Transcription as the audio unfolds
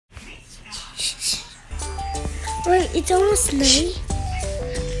Right, it's almost night.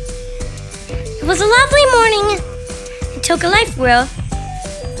 It was a lovely morning in Toca Life World.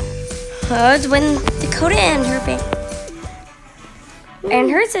 It was when Dakota and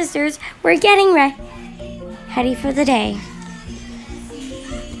her sisters were getting ready for the day.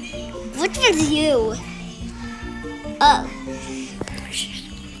 Which one's you? Oh.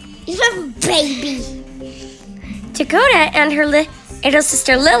 You're a baby. Dakota and her little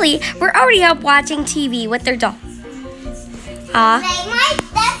sister Lily were already up watching TV with their doll.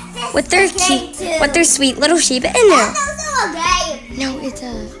 With their sweet little sheep in there. No, it's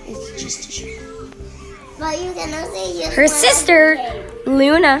just a sheep. But you can also Her sister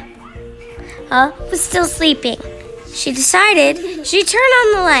Luna was still sleeping. She decided she'd turn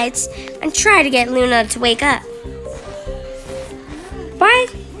on the lights and try to get Luna to wake up. By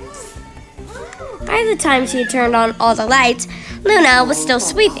the time she had turned on all the lights, Luna was still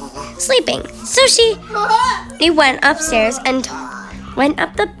sleeping. So she went upstairs and went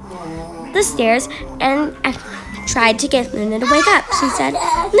up the stairs and tried to get Luna to wake up. She said,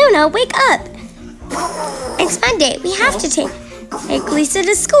 "Luna, wake up. It's Monday. We have to take Lisa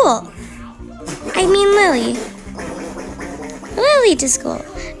to school. I mean Lily. Lily to school.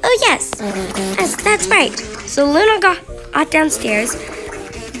 Oh, yes, that's right." So Luna got downstairs.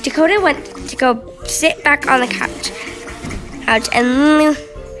 Dakota went to go sit back on the couch and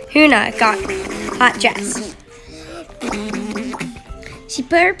Luna got dressed. She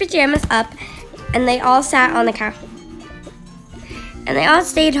put her pajamas up, and they all sat on the couch. And they all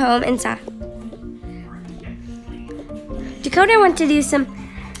stayed home and sat. Dakota went to do some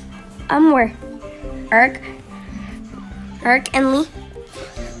work. And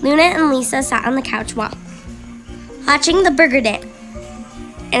Luna and Lisa sat on the couch watching the Burger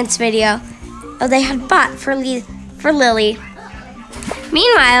Dance video they had bought for Lily.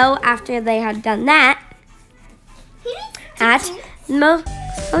 Meanwhile, after they had done that,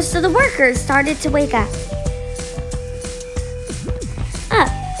 most of the workers started to wake up.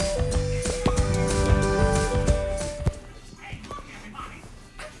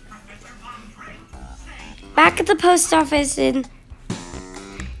 Back at the post office in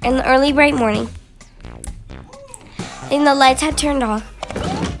the early bright morning, and the lights had turned on,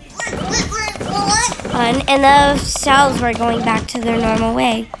 and the cells were going back to their normal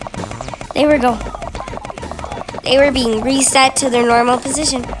way. They were being reset to their normal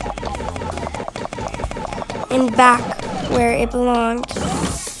position and back where it belonged.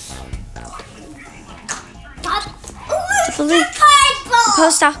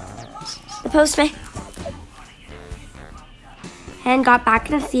 The postman and got back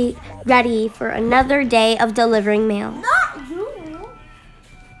in the seat, ready for another day of delivering mail. Not you.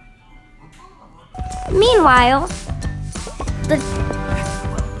 Meanwhile, the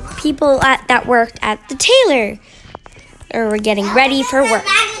people that worked at the tailor were getting ready for work. He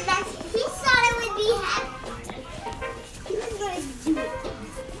thought it would be happy. He was going to do it.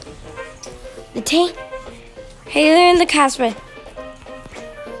 The tailor and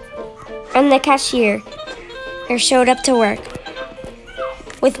the cashier showed up to work.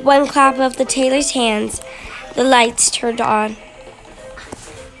 With one clap of the tailor's hands, the lights turned on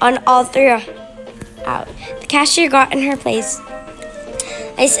all throughout. The cashier got in her place,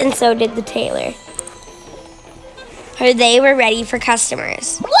 and so did the tailor. They were ready for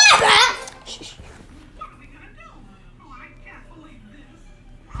customers. What?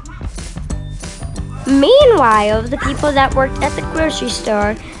 Meanwhile, the people that worked at the grocery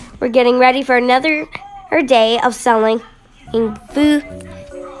store were getting ready for another day of selling food,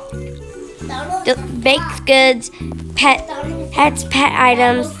 baked goods, pet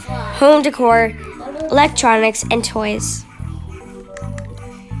items, home decor, electronics, and toys.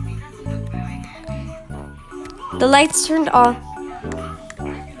 The lights turned on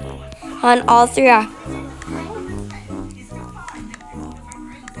all throughout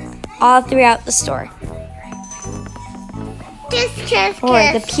the store.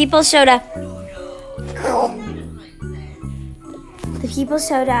 The people showed up. The people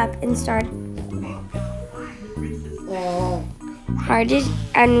showed up and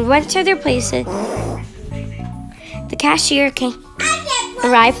and went to their places. The cashier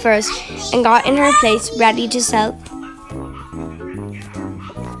arrived first and got in her place, ready to sell.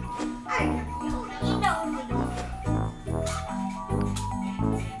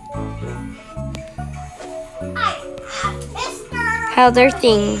 Their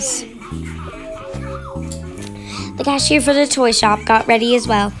things. The cashier for the toy shop got ready as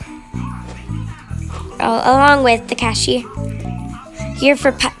well, along with the cashier here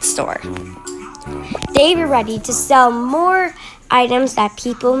for pet store. They were ready to sell more items that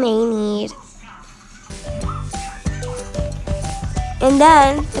people may need. And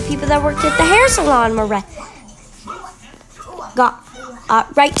then the people that worked at the hair salon got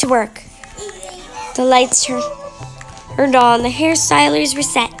right to work. The lights turned on. The hairstylers were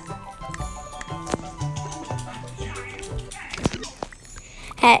set.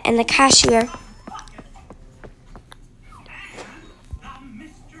 And the cashier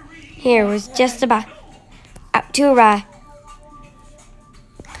here was just about to arrive.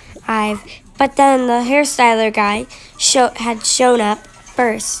 But then the hairstyler guy had shown up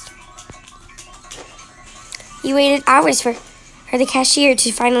first. He waited hours for the cashier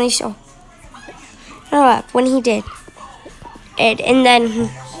to finally show up when he did. And then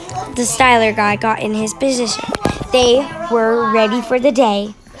the styler guy got in his position. They were ready for the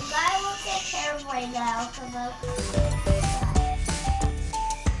day. The guy will take care of right now.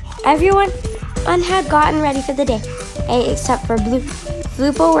 Everyone had gotten ready for the day, except for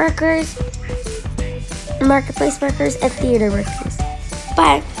Flupo workers, marketplace workers, and theater workers.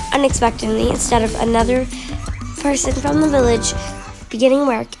 But unexpectedly, instead of another person from the village beginning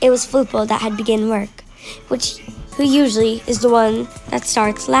work, it was Flupo that had begun work, who usually is the one that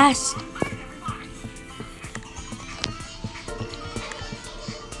starts last.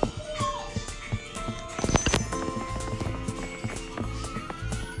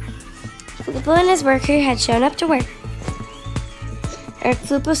 Flupo and his worker had shown up to work.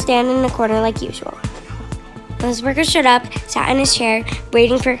 Flupo stand in the corner like usual. When his worker showed up, sat in his chair,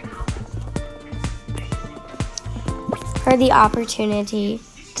 waiting for the opportunity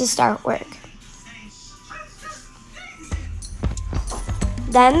to start work.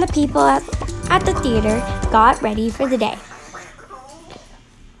 Then the people at the theater got ready for the day.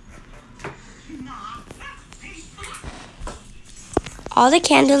 All the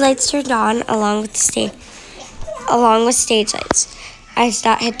candle lights turned on along with stage lights, as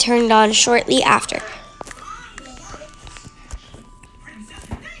that had turned on shortly after.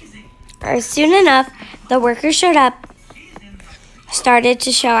 Soon enough, the workers started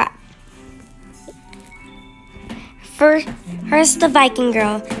to show up. First, the Viking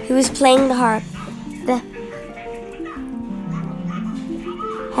girl who was playing the harp,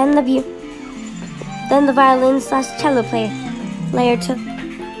 then the violin/cello player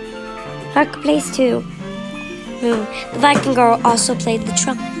took place too. The Viking girl also played the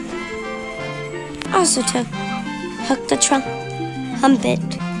trumpet. Also to hook the trumpet.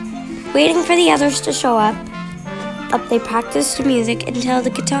 Waiting for the others to show up, they practiced the music until the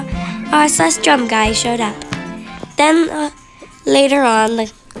guitar/drum guy showed up. Then later on,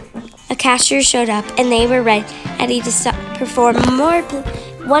 a cashier showed up, and they were ready to perform more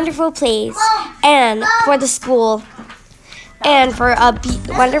wonderful plays and for the school and for a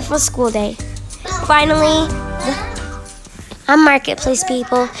wonderful school day. Finally, the marketplace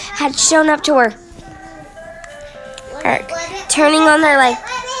people had shown up to work, turning on their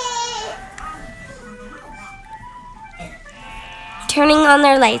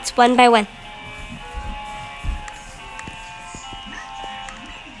lights one by one.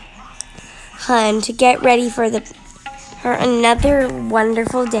 To get ready for another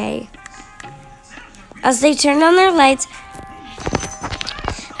wonderful day. As they turned on their lights,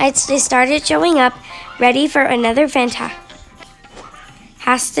 they started showing up, ready for another fantastic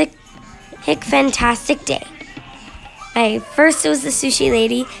day. First it was the sushi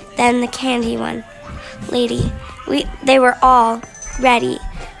lady, then the candy lady. They were all ready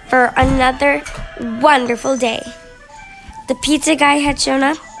for another wonderful day. The pizza guy had shown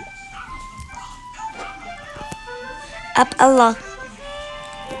up along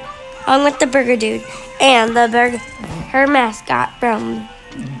with the burger dude and her mascot from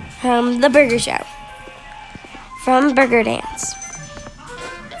the burger show, from Burger Dance.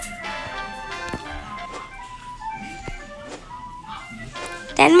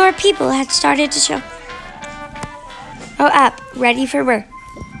 Then more people had started to show up, ready for work.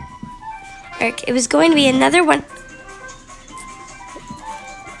 It was going to be another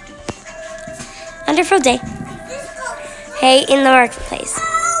wonderful day. In the marketplace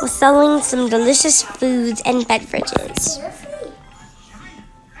was selling some delicious foods and beverages.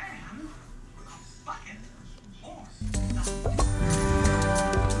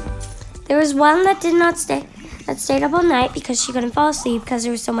 There was one that stayed up all night because she couldn't fall asleep because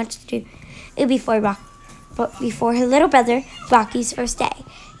there was so much to do. It before her little brother Rocky's first day.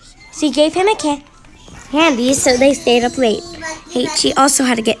 She gave him a candy, so they stayed up late. She also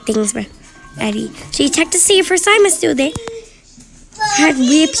had to get things ready. She checked to see if her sign was still there. Had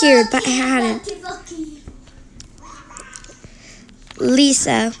reappeared, but it hadn't.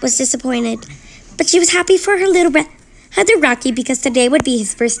 Lisa was disappointed, but she was happy for her little brother Rocky because today would be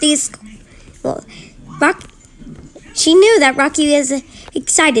his first day of school. Well, She knew that Rocky was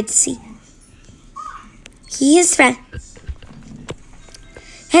excited to see his friend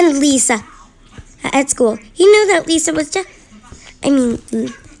and Lisa at school. He knew that Lisa was just, he knew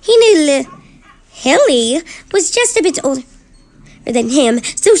Haley was just a bit older than him,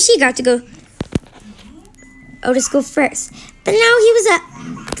 so she got to go to school first. But now he was at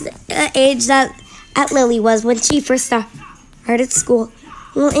the age that Lily was when she first started school.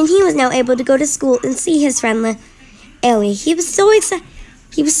 Well, and he was now able to go to school and see his friend Ellie. He was so excited.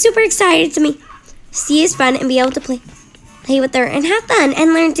 He was super excited to see his friend and be able to play with her and have fun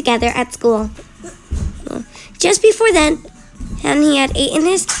and learn together at school. Just before then, and he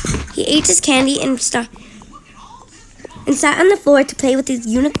ate his candy and sat on the floor to play with his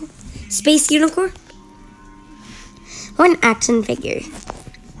space unicorn. One action figure.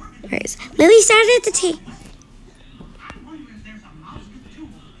 Lily started to take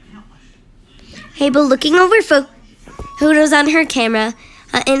table, looking over photos on her camera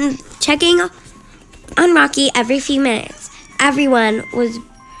and checking on Rocky every few minutes. Everyone was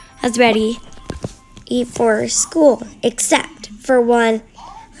ready for school except for one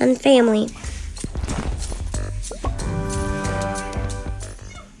family.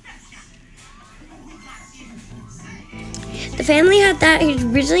 The family that had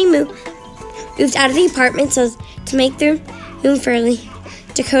originally moved out of the apartment so to make their room for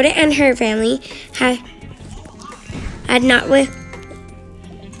Dakota and her family had not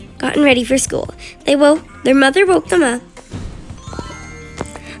gotten ready for school. Their mother woke them up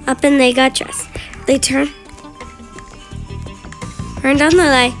and they got dressed. They turned on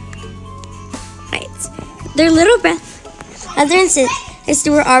the lights. Their little brother and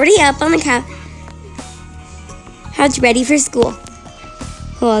sister were already up on the couch ready for school.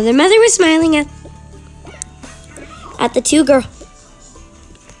 Well, their mother was smiling at the two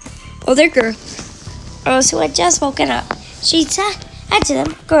older girls who had just woken up. She said to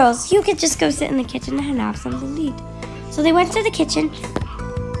them, "Girls, you could just go sit in the kitchen and have something to eat." So they went to the kitchen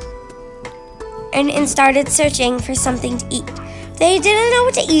and started searching for something to eat. They didn't know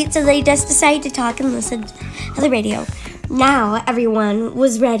what to eat, so they just decided to talk and listen to the radio. Now everyone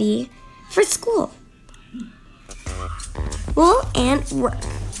was ready for school. School and work.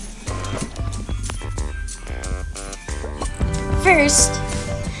 First,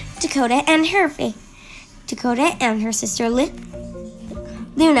 Dakota and her sister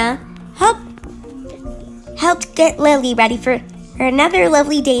Luna helped get Lily ready for another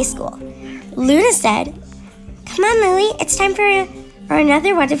lovely day of school. Luna said, "Come on, Lily, it's time for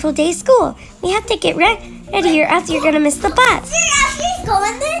another wonderful day of school. We have to get ready or else you're going to miss the bus." Did you actually go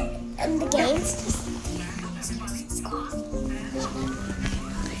in there in the games?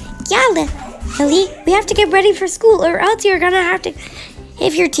 Yeah, Lily, we have to get ready for school or else you're going to have to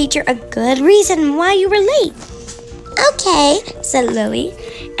give your teacher a good reason why you were late. Okay, said Lily,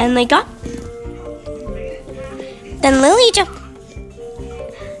 and they got. Then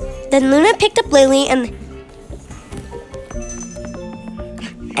Luna picked up Lily and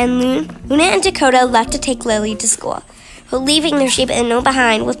Luna and Dakota left to take Lily to school, leaving their sheep and no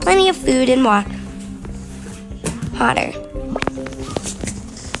behind with plenty of food and water.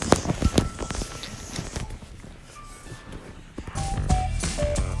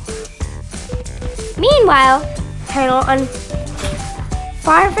 Meanwhile,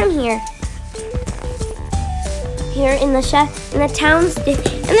 far from here in the town's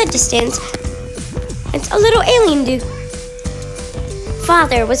in the distance, it's a little alien dude.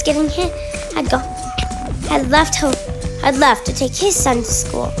 Father was getting had left to take his son to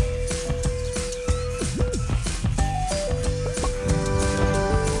school.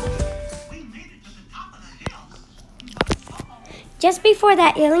 Just before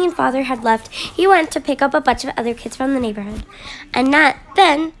that alien father had left, he went to pick up a bunch of other kids from the neighborhood. And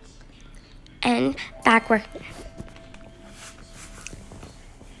back where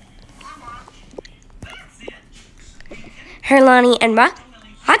Lonnie and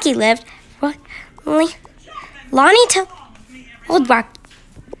Rocky lived, Lonnie told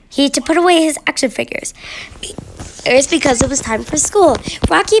Rocky to put away his action figures. It was because it was time for school.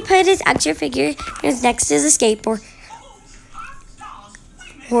 Rocky put his action figures next to the skateboard.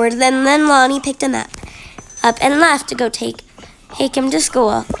 Then Lonnie picked him up and left to go take him to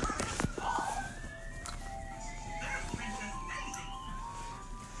school.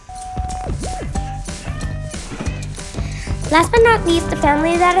 Last but not least, the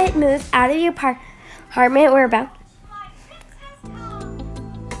family that had moved out of the apartment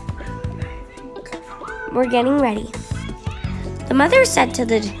were getting ready. The mother said to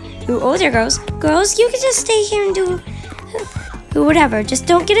the two older girls, "Girls, you can just stay here and do whatever. Just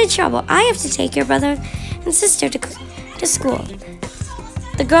don't get in trouble. I have to take your brother and sister to school.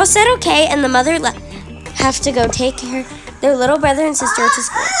 The girls said okay, and the mother have to go take their little brother and sister to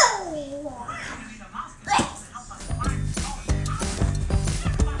school.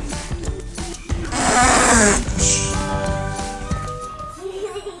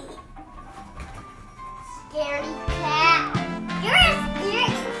 Scary cat. You're a scary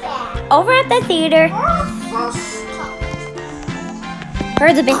cat. Over at the theater,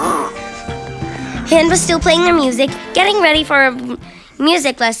 heard the band was still playing their music, getting ready for a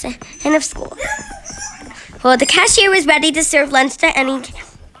music lesson of school. Well, the cashier was ready to serve lunch to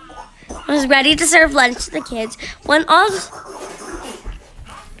the kids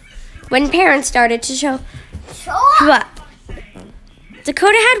when parents started to show up.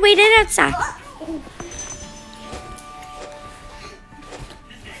 Dakota had waited outside.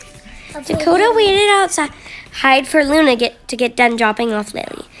 Hide for Luna to get done dropping off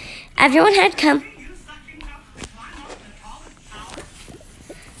Lily. Everyone had come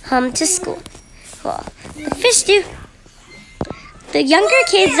home to school. Well, the younger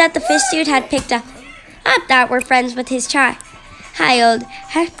kids that the fish dude had picked up that were friends with his child had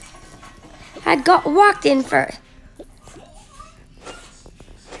walked in first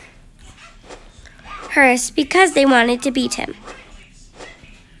because they wanted to beat him.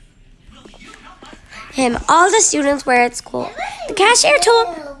 All the students were at school. The cashier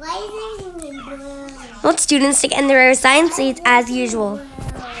told all students to get in their assigned seats as usual.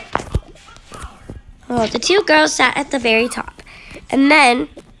 Well, the two girls sat at the very top, and then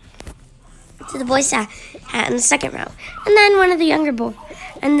the boy sat in the second row, and then one of the younger boys,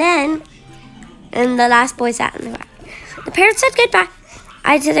 and the last boy sat in the back. The parents said goodbye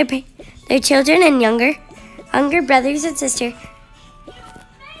to their children and younger brothers and sisters,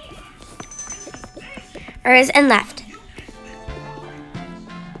 and left.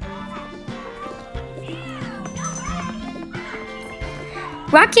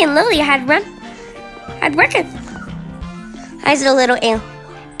 Rocky and Lily had recognized a little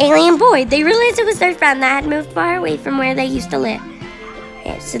alien boy. They realized it was their friend that had moved far away from where they used to live.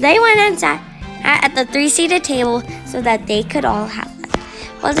 So they went and sat at the 3-seated table so that they could all have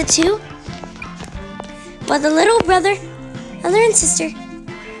lunch. While the little brother and sister,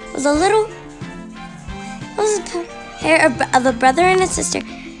 pair of a brother and a sister,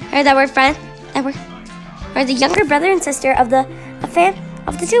 the younger brother and sister of the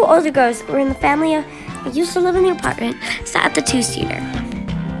two older girls were in the family who used to live in the apartment, sat at the 2-seater.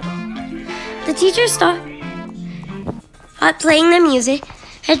 The teacher stopped playing the music,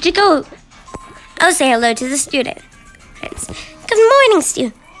 had to go say hello to the students. Good morning,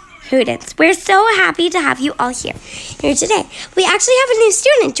 students. We're so happy to have you all here today. We actually have a new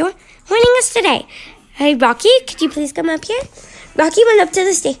student joining us today. Hey, Rocky, could you please come up here? Rocky went up to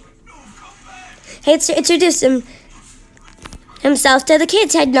the stage. He had to introduce himself to the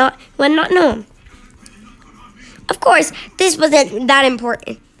kids who not know him. Of course, this wasn't that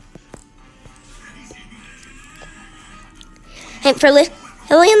important. And for Lily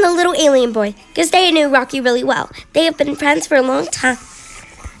and the little alien boy, because they knew Rocky really well. They have been friends for a long time.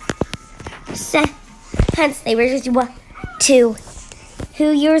 Hence, they were just 2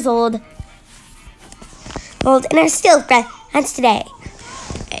 years old, and are still friends today.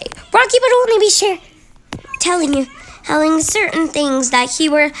 Rocky would only be telling certain things that he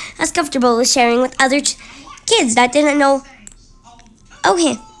were as comfortable with sharing with other kids that didn't know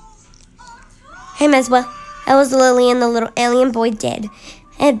him as well as Lily and the little alien boy did.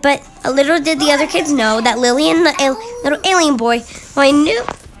 But a little did the other kids know that Lily and the little alien boy knew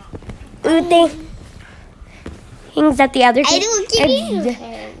things that the other kids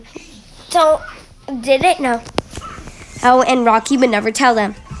didn't know. And Rocky would never tell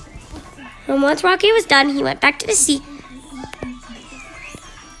them. And once Rocky was done, he went back to the seat.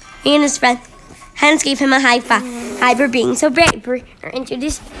 He and his friend Hans gave him a high five for being so brave, for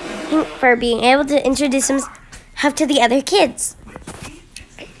being able to introduce himself to the other kids.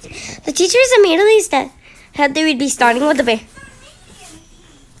 The teachers immediately said they would be starting with the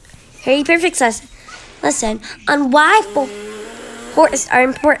very perfect lesson on why forests are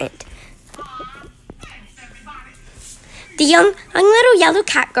important. The young little yellow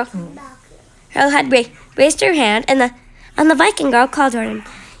cat girl had raised her hand, and the Viking girl called her name.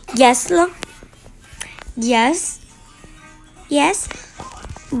 Yes. And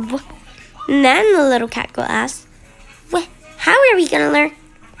then the little cat girl asked, well, how are we going to learn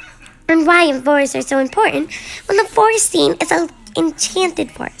and why forests are so important when the forest scene is an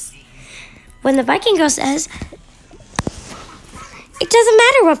enchanted forest? When the Viking girl says, it doesn't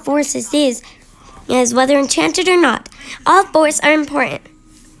matter what forest this is, whether enchanted or not. All forests are important.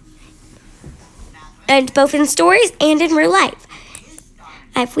 and both in stories and in real life.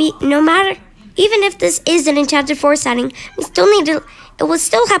 Even if this is an enchanted forest setting, it will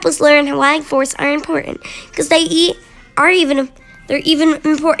still help us learn how wild forests are important, because they're even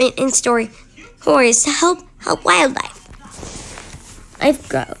important in stories to help wildlife. Life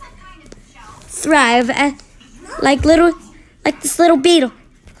grow, thrive like this little beetle.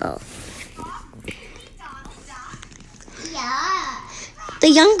 Oh. Yeah. The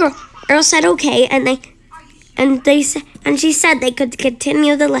young girl said okay, and she said they could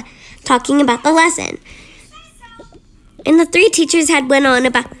continue talking about the lesson. And the three teachers had went on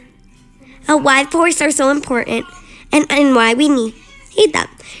about how wild forests are so important and why we need them.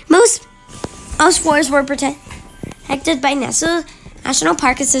 Most forests were protected by National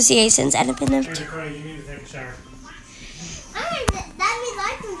Park associations and have been. You need to take a shower. That means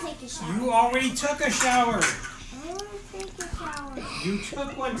I can take a shower. You already took a shower. I want to take a shower. You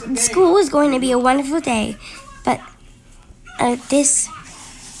took one today. School was going to be a wonderful day, but this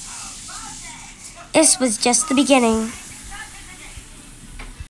was just the beginning.